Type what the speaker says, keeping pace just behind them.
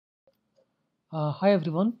Hi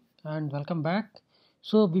everyone and welcome back.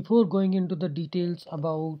 So before going into the details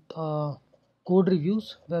about code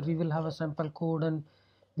reviews where we will have a sample code and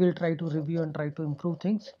we'll try to review and try to improve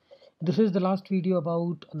things. This is the last video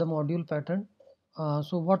about the module pattern.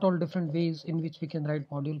 So what all different ways in which we can write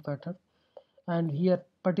module pattern, and here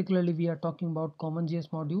particularly we are talking about common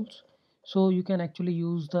JS modules. So you can actually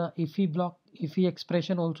use the ify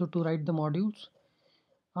expression also to write the modules.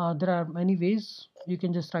 There are many ways. You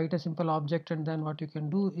can just write a simple object, and then what you can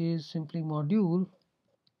do is simply module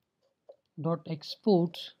dot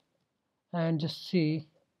exports and just say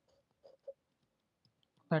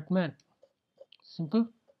Batman. Simple.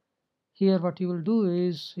 Here what you will do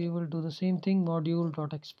is you will do the same thing, module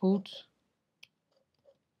dot exports.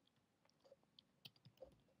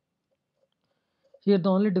 Here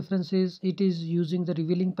the only difference is it is using the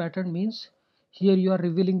revealing pattern, means here you are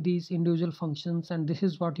revealing these individual functions and this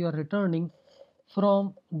is what you are returning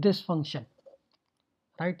from this function.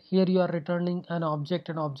 Right, here you are returning an object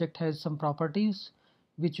has some properties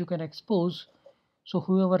which you can expose, so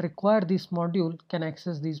whoever require this module can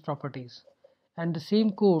access these properties. And the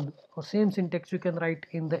same code or same syntax you can write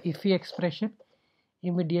in the ify expression.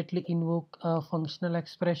 Immediately invoke a functional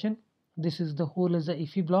expression. This is the whole is the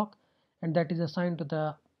ify block and that is assigned to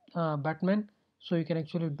the Batman. So you can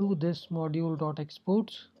actually do this module dot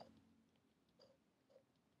exports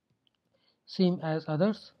same as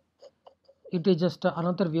others. It is just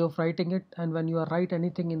another way of writing it, and when you are write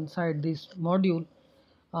anything inside this module,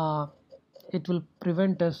 uh, it will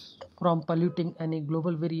prevent us from polluting any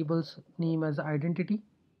global variables name as identity,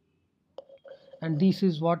 and this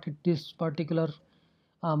is what this particular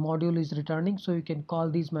module is returning. So you can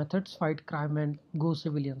call these methods fight crime and go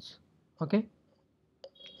civilians. Okay,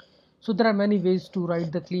 so there are many ways to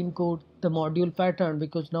write the clean code, the module pattern,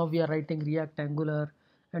 because now we are writing React, Angular,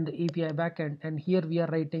 and the API backend, and here we are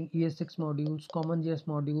writing ES6 modules, common JS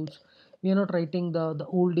modules. We are not writing the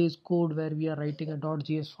old days code where we are writing a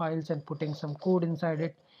 .js files and putting some code inside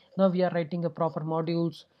it. Now we are writing a proper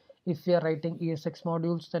modules. If we are writing ES6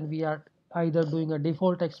 modules, then we are either doing a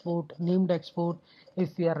default export, named export.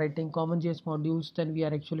 If we are writing common JS modules, then we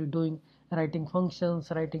are actually doing writing functions,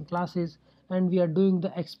 writing classes, and we are doing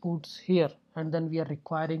the exports here, and then we are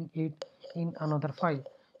requiring it in another file.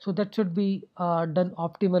 So that should be done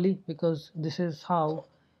optimally, because this is how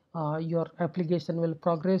your application will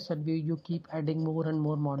progress, and you keep adding more and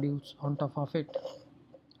more modules on top of it.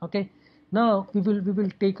 Okay, now we will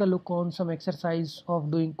take a look on some exercise of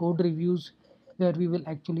doing code reviews, where we will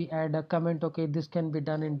actually add a comment. Okay, this can be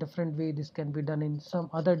done in different way, this can be done in some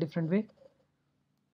other different way.